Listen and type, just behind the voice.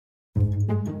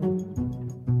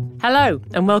Hello,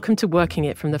 and welcome to Working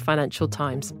It from the Financial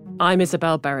Times. I'm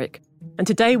Isabel Berwick, and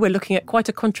today we're looking at quite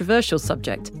a controversial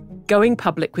subject, going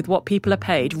public with what people are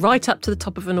paid right up to the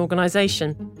top of an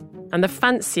organisation. And the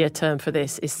fancier term for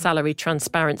this is salary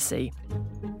transparency.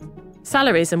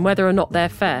 Salaries and whether or not they're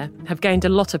fair have gained a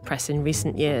lot of press in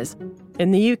recent years.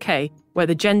 In the UK, where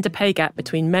the gender pay gap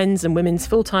between men's and women's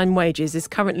full-time wages is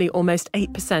currently almost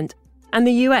 8%, and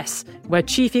the US, where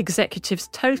chief executives'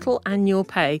 total annual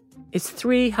pay is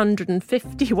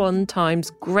 351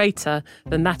 times greater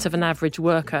than that of an average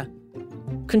worker.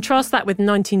 Contrast that with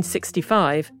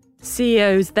 1965,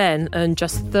 CEOs then earned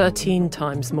just 13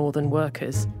 times more than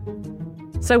workers.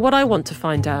 So what I want to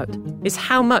find out is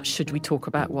how much should we talk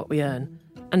about what we earn,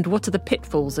 and what are the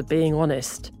pitfalls of being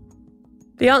honest?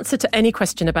 The answer to any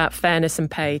question about fairness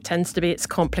and pay tends to be it's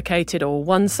complicated or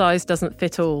one size doesn't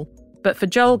fit all. But for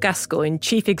Joel Gascoigne,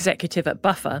 chief executive at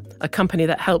Buffer, a company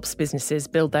that helps businesses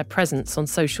build their presence on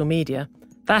social media,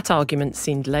 that argument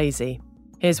seemed lazy.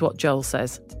 Here's what Joel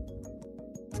says.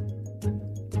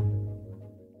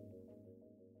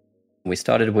 We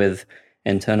started with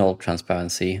internal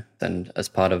transparency, and as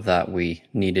part of that, we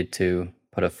needed to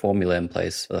put a formula in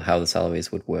place for how the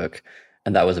salaries would work.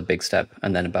 And that was a big step.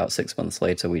 And then about 6 months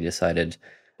later, we decided,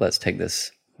 let's take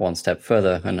this one step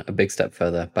further and a big step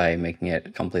further by making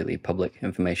it completely public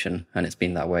information. And it's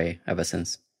been that way ever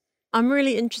since. I'm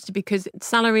really interested because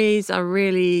salaries are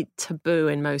really taboo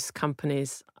in most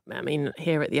companies. I mean,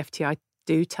 here at the FT, I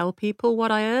do tell people what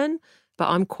I earn, but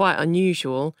I'm quite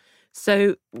unusual.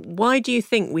 So why do you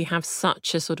think we have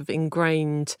such a sort of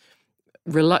ingrained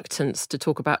reluctance to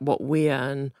talk about what we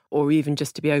earn, or even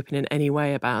just to be open in any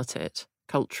way about it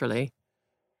culturally?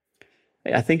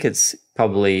 I think it's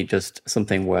probably just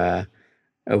something where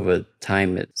over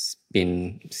time it's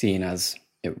been seen as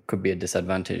it could be a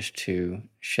disadvantage to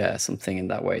share something in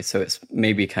that way. So it's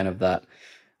maybe kind of that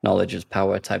knowledge is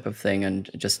power type of thing,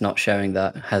 and just not sharing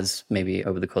that has maybe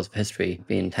over the course of history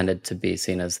been tended to be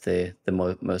seen as the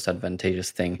most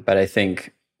advantageous thing. But I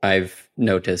think I've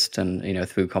noticed, and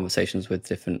through conversations with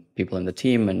different people in the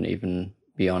team and even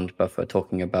beyond Buffer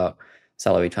talking about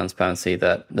salary transparency,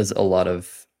 that there's a lot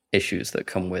of issues that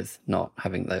come with not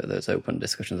having those open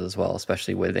discussions as well,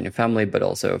 especially within your family, but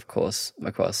also, of course,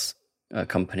 across a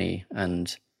company.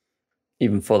 And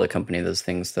even for the company, there's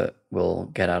things that will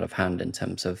get out of hand in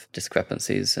terms of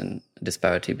discrepancies and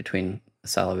disparity between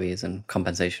salaries and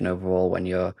compensation overall when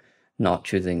you're not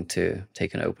choosing to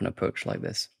take an open approach like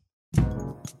this.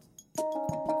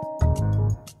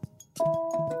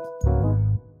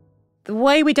 The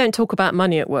way we don't talk about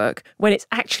money at work, when it's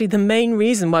actually the main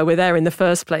reason why we're there in the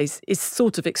first place, is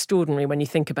sort of extraordinary when you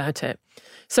think about it.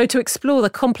 So to explore the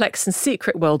complex and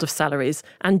secret world of salaries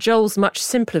and Joel's much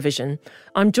simpler vision,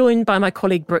 I'm joined by my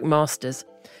colleague Brooke Masters.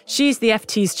 She's the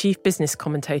FT's chief business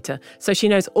commentator, so she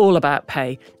knows all about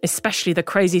pay, especially the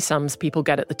crazy sums people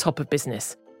get at the top of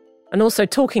business. And also,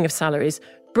 talking of salaries,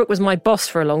 Brooke was my boss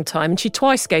for a long time, and she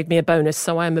twice gave me a bonus,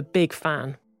 so I am a big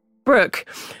fan. Brooke,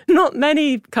 not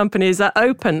many companies are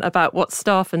open about what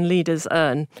staff and leaders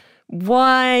earn.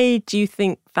 Why do you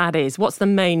think that is? What's the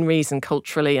main reason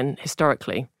culturally and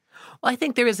historically? Well, I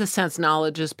think there is a sense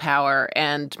knowledge is power,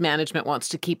 and management wants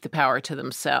to keep the power to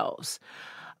themselves.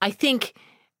 I think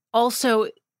also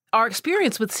our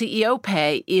experience with CEO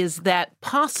pay is that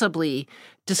possibly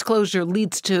disclosure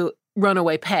leads to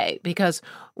runaway pay, because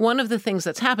one of the things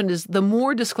that's happened is the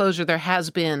more disclosure there has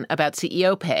been about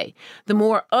CEO pay, the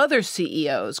more other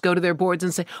CEOs go to their boards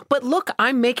and say, but look,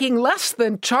 I'm making less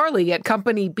than Charlie at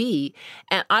company B,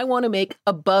 and I want to make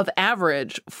above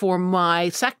average for my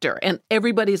sector. And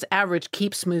everybody's average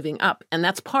keeps moving up. And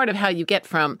that's part of how you get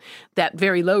from that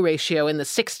very low ratio in the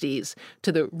 60s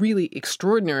to the really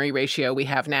extraordinary ratio we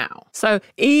have now. So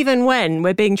even when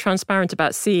we're being transparent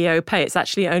about CEO pay, it's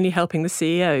actually only helping the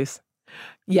CEOs.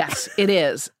 Yes, it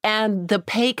is. And the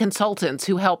pay consultants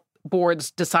who help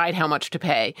boards decide how much to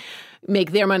pay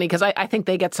make their money, because I think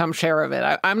they get some share of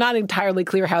it. I'm not entirely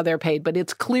clear how they're paid, but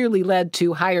it's clearly led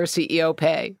to higher CEO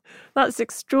pay. That's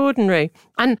extraordinary.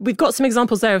 And we've got some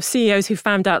examples there of CEOs who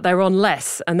found out they're on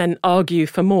less and then argue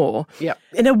for more. Yep.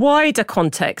 In a wider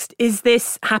context, is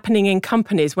this happening in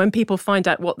companies when people find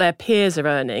out what their peers are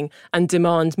earning and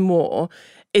demand more?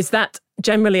 Is that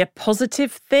generally a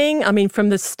positive thing? I mean, from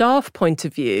the staff point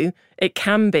of view, it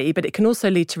can be, but it can also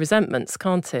lead to resentments,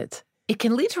 can't it? It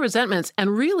can lead to resentments. And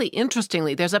really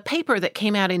interestingly, there's a paper that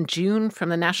came out in June from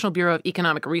the National Bureau of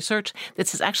Economic Research that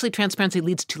says actually transparency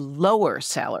leads to lower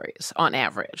salaries on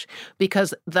average,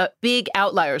 because the big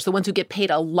outliers, the ones who get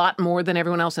paid a lot more than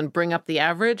everyone else and bring up the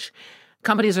average,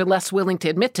 companies are less willing to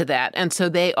admit to that. And so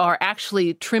they are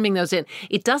actually trimming those in.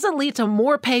 It doesn't lead to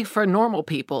more pay for normal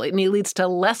people. It leads to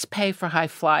less pay for high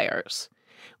flyers,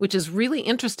 which is really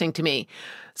interesting to me.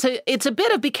 So it's a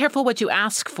bit of be careful what you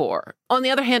ask for. On the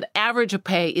other hand, average of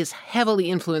pay is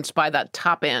heavily influenced by that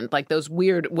top end, like those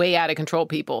weird, way out of control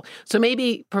people. So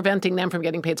maybe preventing them from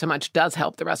getting paid so much does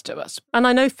help the rest of us. And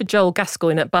I know for Joel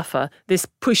Gascoigne at Buffer, this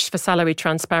push for salary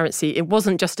transparency, it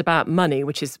wasn't just about money,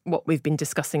 which is what we've been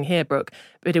discussing here, Brooke,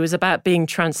 but it was about being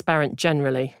transparent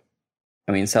generally.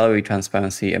 I mean, salary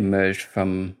transparency emerged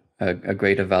from a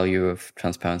greater value of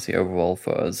transparency overall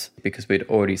for us because we'd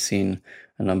already seen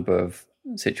a number of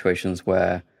situations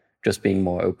where just being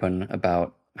more open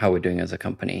about how we're doing as a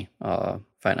company, our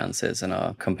finances and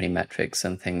our company metrics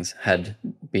and things had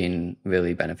been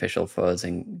really beneficial for us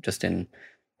in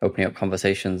opening up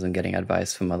conversations and getting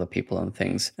advice from other people on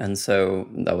things. And so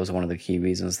that was one of the key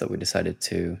reasons that we decided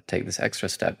to take this extra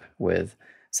step with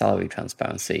salary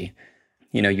transparency.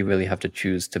 You know, you really have to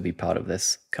choose to be part of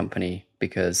this company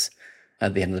because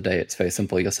at the end of the day, it's very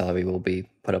simple. Your salary will be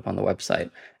put up on the website.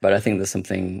 But I think there's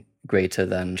something greater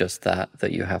than just that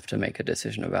you have to make a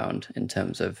decision around in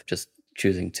terms of just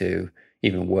choosing to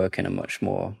even work in a much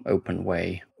more open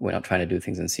way. We're not trying to do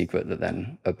things in secret that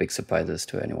then are big surprises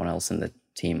to anyone else in the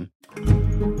team.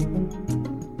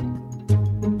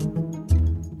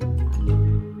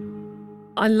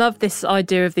 I love this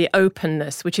idea of the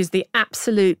openness, which is the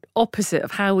absolute opposite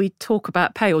of how we talk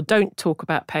about pay or don't talk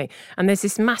about pay. And there's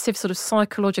this massive sort of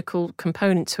psychological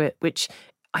component to it, which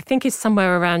I think is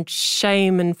somewhere around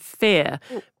shame and fear.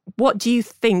 What do you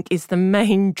think is the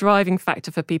main driving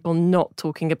factor for people not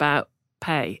talking about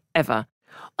pay ever?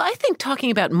 I think talking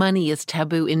about money is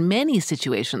taboo in many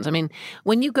situations. I mean,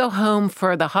 when you go home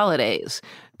for the holidays,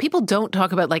 people don't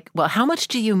talk about well, how much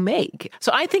do you make?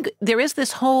 So I think there is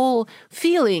this whole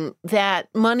feeling that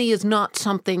money is not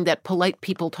something that polite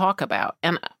people talk about.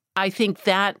 And I think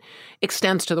that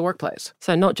extends to the workplace.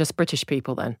 So not just British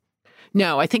people then?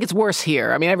 No, I think it's worse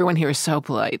here. I mean, everyone here is so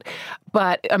polite.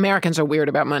 But Americans are weird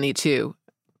about money too.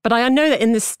 But I know that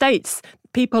in the States,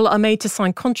 people are made to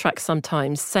sign contracts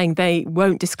sometimes saying they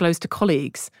won't disclose to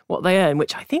colleagues what they earn,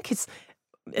 which I think is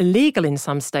illegal in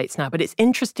some states now. But it's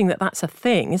interesting that that's a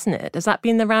thing, isn't it? Has that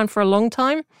been around for a long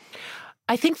time?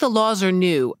 I think the laws are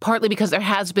new, partly because there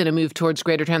has been a move towards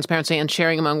greater transparency and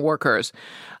sharing among workers.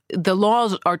 The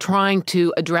laws are trying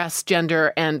to address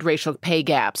gender and racial pay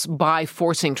gaps by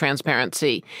forcing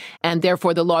transparency. And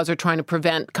therefore, the laws are trying to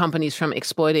prevent companies from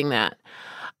exploiting that.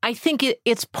 I think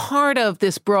it's part of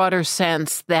this broader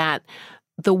sense that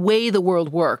the way the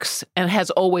world works and has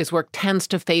always worked tends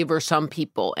to favor some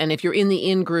people. And if you're in the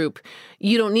in-group,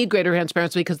 you don't need greater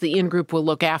transparency because the in-group will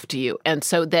look after you. And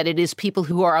so that it is people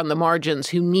who are on the margins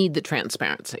who need the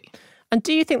transparency. And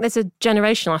do you think there's a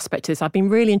generational aspect to this? I've been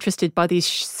really interested by these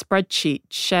spreadsheet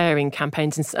sharing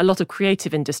campaigns in a lot of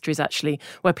creative industries, actually,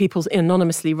 where people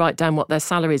anonymously write down what their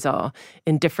salaries are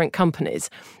in different companies.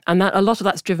 And that a lot of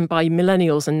that's driven by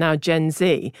millennials and now Gen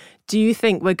Z. Do you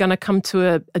think we're going to come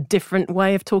to a different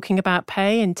way of talking about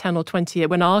pay in 10 or 20 years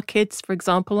when our kids, for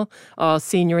example, are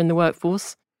senior in the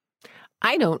workforce?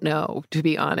 I don't know, to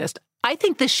be honest. I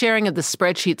think the sharing of the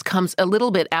spreadsheets comes a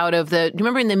little bit out of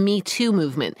remember in the Me Too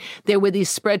movement, there were these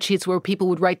spreadsheets where people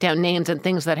would write down names and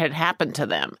things that had happened to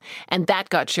them, and that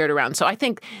got shared around. So I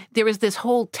think there is this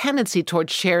whole tendency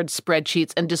towards shared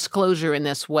spreadsheets and disclosure in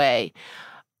this way.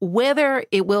 Whether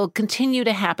it will continue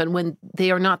to happen when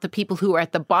they are not the people who are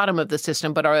at the bottom of the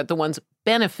system, but are the ones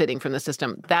benefiting from the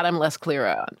system, that I'm less clear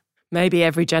on. Maybe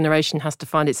every generation has to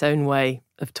find its own way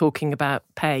of talking about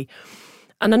pay.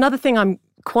 And another thing I'm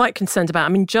quite concerned about, I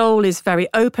mean, Joel is very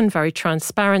open, very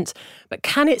transparent, but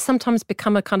can it sometimes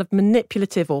become a kind of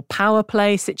manipulative or power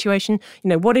play situation? You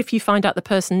know, what if you find out the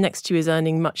person next to you is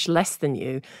earning much less than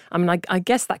you? I mean, I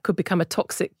guess that could become a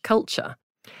toxic culture.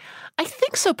 I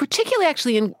think so, particularly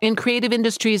actually in creative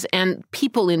industries and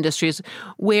people industries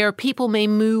where people may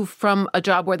move from a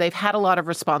job where they've had a lot of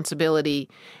responsibility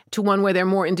to one where they're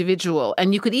more individual.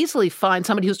 And you could easily find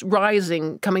somebody who's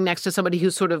rising coming next to somebody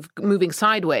who's sort of moving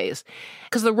sideways,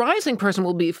 because the rising person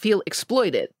will feel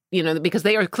exploited, because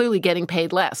they are clearly getting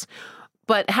paid less.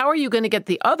 But how are you going to get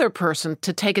the other person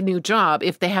to take a new job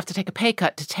if they have to take a pay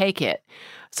cut to take it?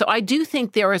 So I do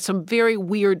think there are some very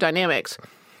weird dynamics.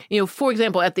 For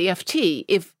example, at the FT,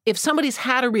 if somebody's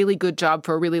had a really good job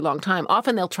for a really long time,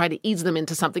 often they'll try to ease them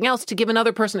into something else to give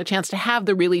another person a chance to have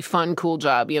the really fun, cool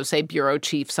job, say bureau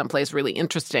chief, someplace really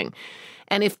interesting.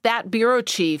 And if that bureau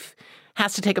chief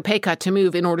has to take a pay cut to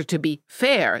move in order to be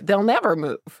fair, they'll never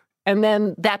move. And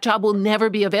then that job will never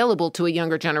be available to a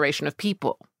younger generation of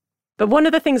people. But one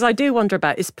of the things I do wonder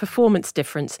about is performance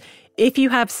difference. If you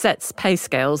have set pay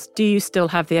scales, do you still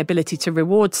have the ability to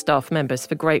reward staff members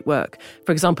for great work?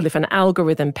 For example, if an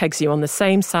algorithm pegs you on the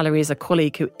same salary as a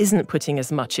colleague who isn't putting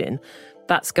as much in,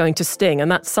 that's going to sting.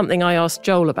 And that's something I asked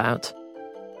Joel about.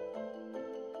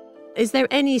 Is there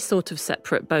any sort of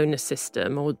separate bonus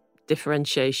system or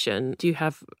differentiation? Do you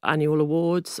have annual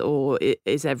awards, or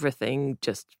is everything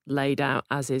just laid out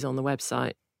as is on the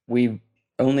website? We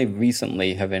only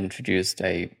recently have introduced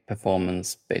a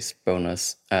performance-based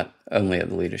bonus only at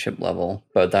the leadership level,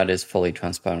 but that is fully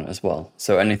transparent as well.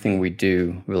 So anything we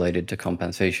do related to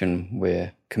compensation,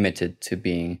 we're committed to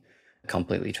being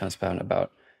completely transparent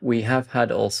about. We have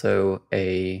had also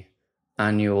a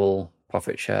annual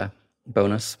profit share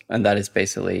bonus, and that is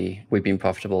basically, we've been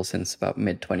profitable since about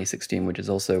mid-2016, which is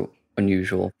also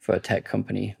unusual for a tech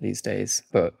company these days.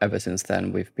 But ever since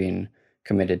then, we've been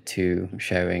committed to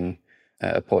sharing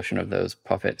a portion of those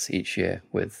profits each year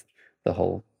with the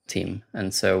whole team.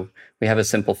 And so we have a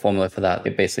simple formula for that.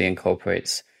 It basically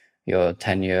incorporates your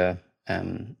tenure,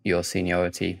 your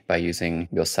seniority, by using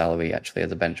your salary actually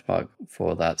as a benchmark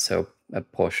for that. So a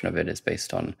portion of it is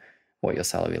based on what your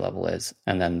salary level is.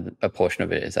 And then a portion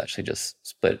of it is actually just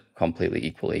split completely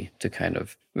equally to kind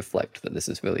of reflect that this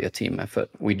is really a team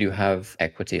effort. We do have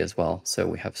equity as well. So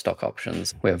we have stock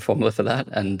options. We have a formula for that,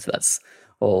 and that's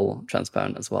all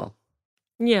transparent as well.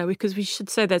 Yeah, because we should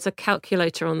say there's a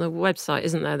calculator on the website,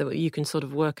 isn't there, that you can sort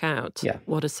of work out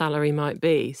what a salary might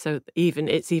be. So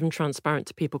it's even transparent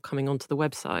to people coming onto the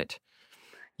website.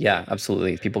 Yeah,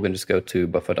 absolutely. People can just go to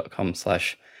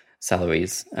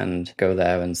buffer.com/salaries and go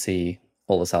there and see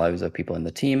all the salaries of people in the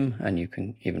team. And you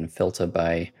can even filter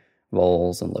by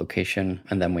roles and location.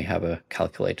 And then we have a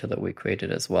calculator that we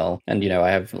created as well. And,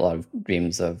 I have a lot of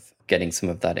dreams of getting some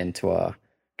of that into our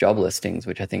job listings,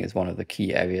 which I think is one of the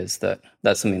key areas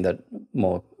that's something that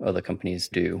more other companies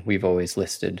do. We've always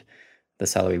listed the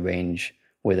salary range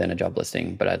within a job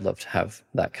listing, but I'd love to have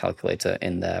that calculator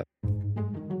in there.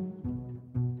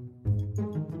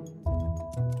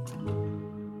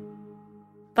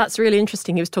 That's really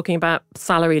interesting. He was talking about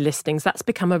salary listings. That's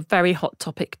become a very hot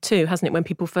topic too, hasn't it? When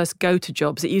people first go to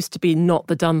jobs, it used to be not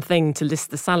the done thing to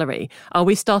list the salary. Are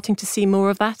we starting to see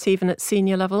more of that even at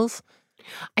senior levels?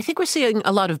 I think we're seeing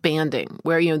a lot of banding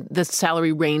where, the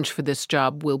salary range for this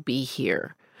job will be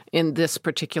here in this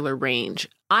particular range.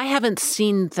 I haven't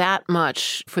seen that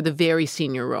much for the very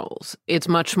senior roles. It's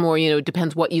much more, it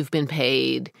depends what you've been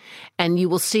paid. And you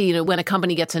will see, when a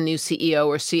company gets a new CEO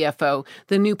or CFO,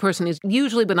 the new person is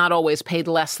usually, but not always, paid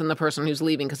less than the person who's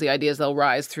leaving, because the idea is they'll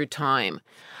rise through time.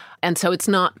 And so it's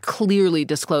not clearly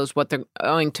disclosed what they're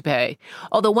going to pay.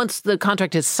 Although once the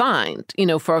contract is signed,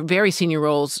 for very senior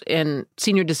roles and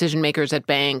senior decision makers at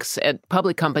banks, at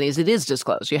public companies, it is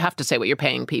disclosed. You have to say what you're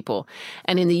paying people.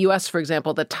 And in the US, for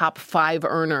example, the top 5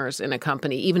 earners in a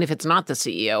company, even if it's not the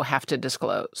CEO, have to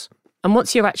disclose. And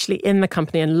once you're actually in the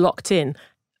company and locked in,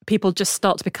 people just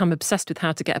start to become obsessed with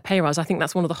how to get a pay rise. I think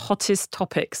that's one of the hottest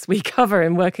topics we cover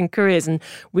in Working Careers. And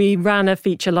we ran a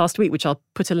feature last week, which I'll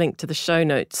put a link to the show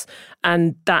notes.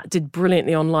 And that did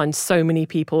brilliantly online. So many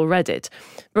people read it.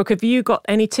 Brooke, have you got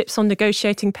any tips on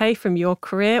negotiating pay from your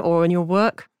career or in your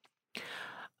work?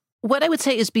 What I would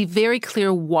say is be very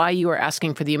clear why you are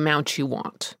asking for the amount you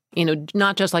want.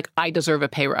 Not just like, I deserve a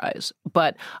pay rise,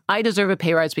 but I deserve a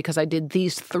pay rise because I did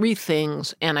these 3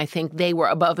 things and I think they were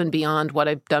above and beyond what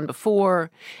I've done before.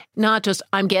 Not just,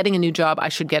 I'm getting a new job, I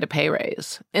should get a pay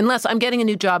raise. Unless I'm getting a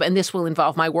new job and this will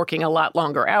involve my working a lot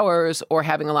longer hours or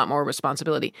having a lot more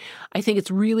responsibility. I think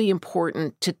it's really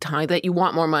important to tie that you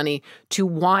want more money to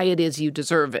why it is you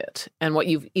deserve it and what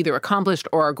you've either accomplished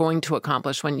or are going to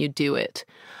accomplish when you do it.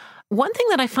 One thing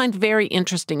that I find very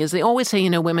interesting is they always say,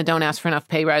 women don't ask for enough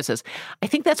pay rises. I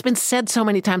think that's been said so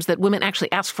many times that women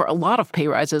actually ask for a lot of pay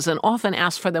rises and often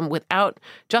ask for them without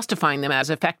justifying them as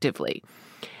effectively.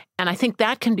 And I think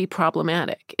that can be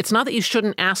problematic. It's not that you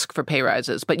shouldn't ask for pay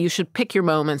rises, but you should pick your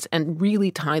moments and really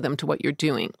tie them to what you're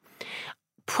doing.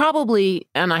 Probably,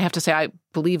 and I have to say I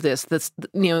believe this,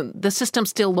 the system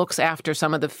still looks after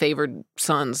some of the favored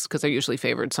sons, because they're usually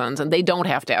favored sons, and they don't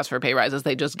have to ask for pay rises,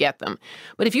 they just get them.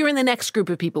 But if you're in the next group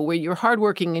of people where you're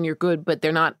hardworking and you're good, but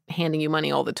they're not handing you money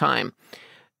all the time,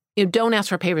 don't ask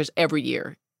for pay raise every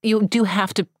year. You do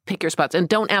have to pick your spots, and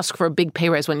don't ask for a big pay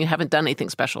raise when you haven't done anything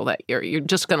special that year. You're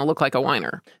just going to look like a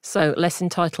whiner. So less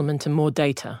entitlement and more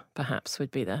data, perhaps,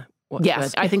 would be the watchword.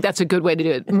 Yes, I think that's a good way to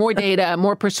do it. More data,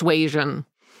 more persuasion.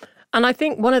 And I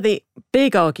think one of the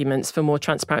big arguments for more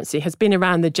transparency has been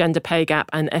around the gender pay gap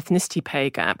and ethnicity pay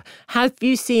gap. Have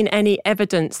you seen any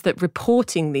evidence that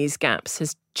reporting these gaps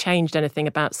has changed anything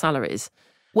about salaries?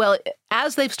 Well,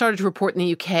 as they've started to report in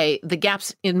the UK, the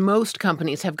gaps in most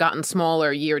companies have gotten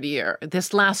smaller year to year.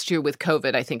 This last year with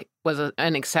COVID, I think, was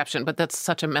an exception, but that's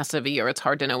such a mess of a year. It's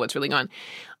hard to know what's really going on.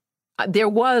 There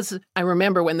was, I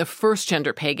remember when the first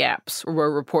gender pay gaps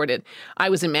were reported, I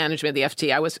was in management of the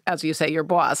FT. I was, as you say, your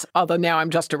boss, although now I'm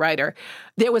just a writer.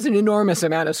 There was an enormous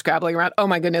amount of scrabbling around. Oh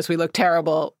my goodness, we look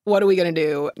terrible. What are we going to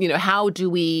do? How do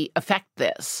we affect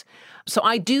this? So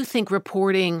I do think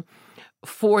reporting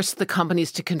forced the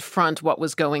companies to confront what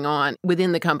was going on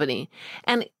within the company.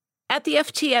 And at the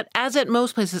FT, as at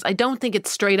most places, I don't think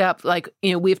it's straight up like,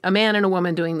 we have a man and a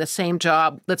woman doing the same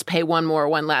job. Let's pay one more or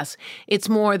one less. It's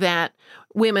more that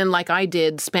women, like I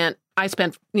spent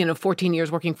 14 years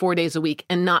working 4 days a week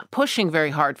and not pushing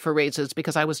very hard for raises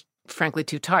because I was frankly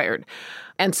too tired.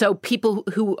 And so people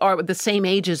who are the same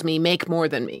age as me make more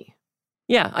than me.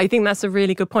 Yeah, I think that's a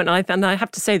really good point. And I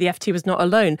have to say the FT was not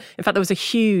alone. In fact, there was a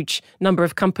huge number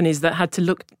of companies that had to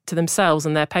look to themselves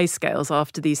and their pay scales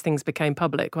after these things became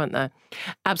public, weren't there?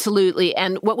 Absolutely.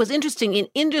 And what was interesting in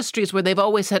industries where they've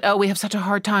always said, oh, we have such a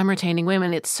hard time retaining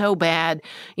women, it's so bad.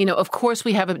 Of course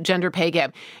we have a gender pay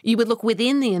gap. You would look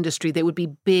within the industry, there would be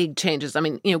big changes. I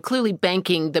mean, clearly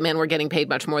banking, the men were getting paid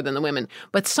much more than the women.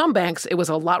 But some banks, it was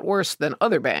a lot worse than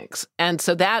other banks. And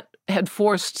so that had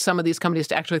forced some of these companies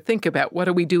to actually think about what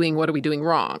are we doing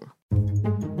wrong?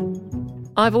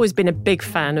 I've always been a big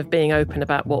fan of being open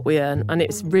about what we earn, and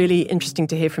it's really interesting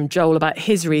to hear from Joel about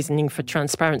his reasoning for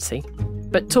transparency.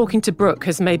 But talking to Brooke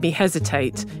has made me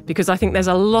hesitate because I think there's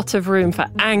a lot of room for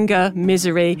anger,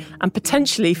 misery, and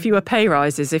potentially fewer pay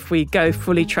rises if we go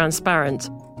fully transparent.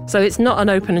 So it's not an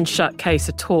open and shut case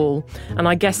at all, and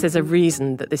I guess there's a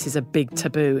reason that this is a big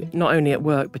taboo, not only at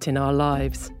work but in our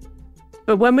lives.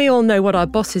 But when we all know what our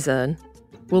bosses earn,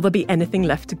 will there be anything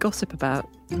left to gossip about?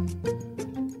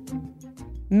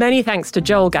 Many thanks to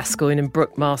Joel Gascoigne and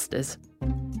Brooke Masters.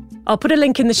 I'll put a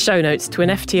link in the show notes to an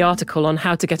FT article on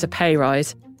how to get a pay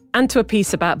rise and to a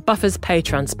piece about Buffer's pay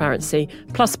transparency,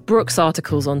 plus Brooke's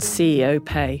articles on CEO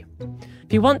pay.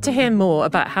 If you want to hear more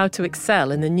about how to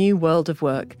excel in the new world of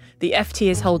work, the FT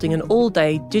is holding an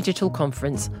all-day digital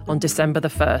conference on December the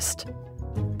 1st.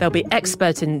 There'll be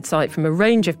expert insight from a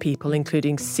range of people,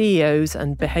 including CEOs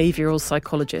and behavioural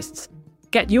psychologists.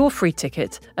 Get your free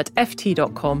ticket at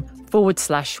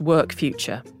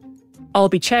ft.com/workfuture. I'll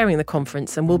be chairing the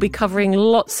conference and we'll be covering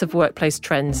lots of workplace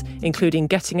trends, including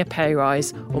getting a pay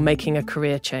rise or making a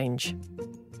career change.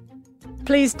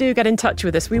 Please do get in touch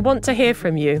with us. We want to hear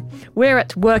from you. We're at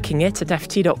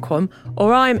workingit@ft.com,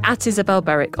 or I'm at Isabel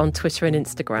Berwick on Twitter and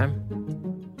Instagram.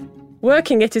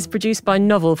 Working It is produced by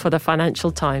Novel for the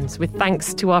Financial Times, with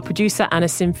thanks to our producer Anna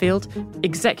Sinfield,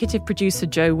 executive producer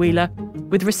Joe Wheeler,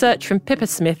 with research from Pippa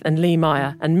Smith and Lee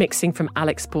Meyer, and mixing from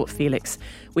Alex Port-Felix.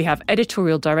 We have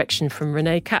editorial direction from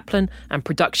Renee Kaplan and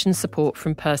production support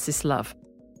from Persis Love.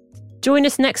 Join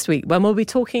us next week when we'll be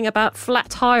talking about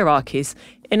flat hierarchies.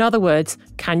 In other words,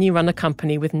 can you run a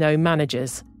company with no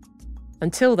managers?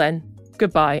 Until then,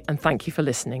 goodbye and thank you for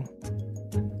listening.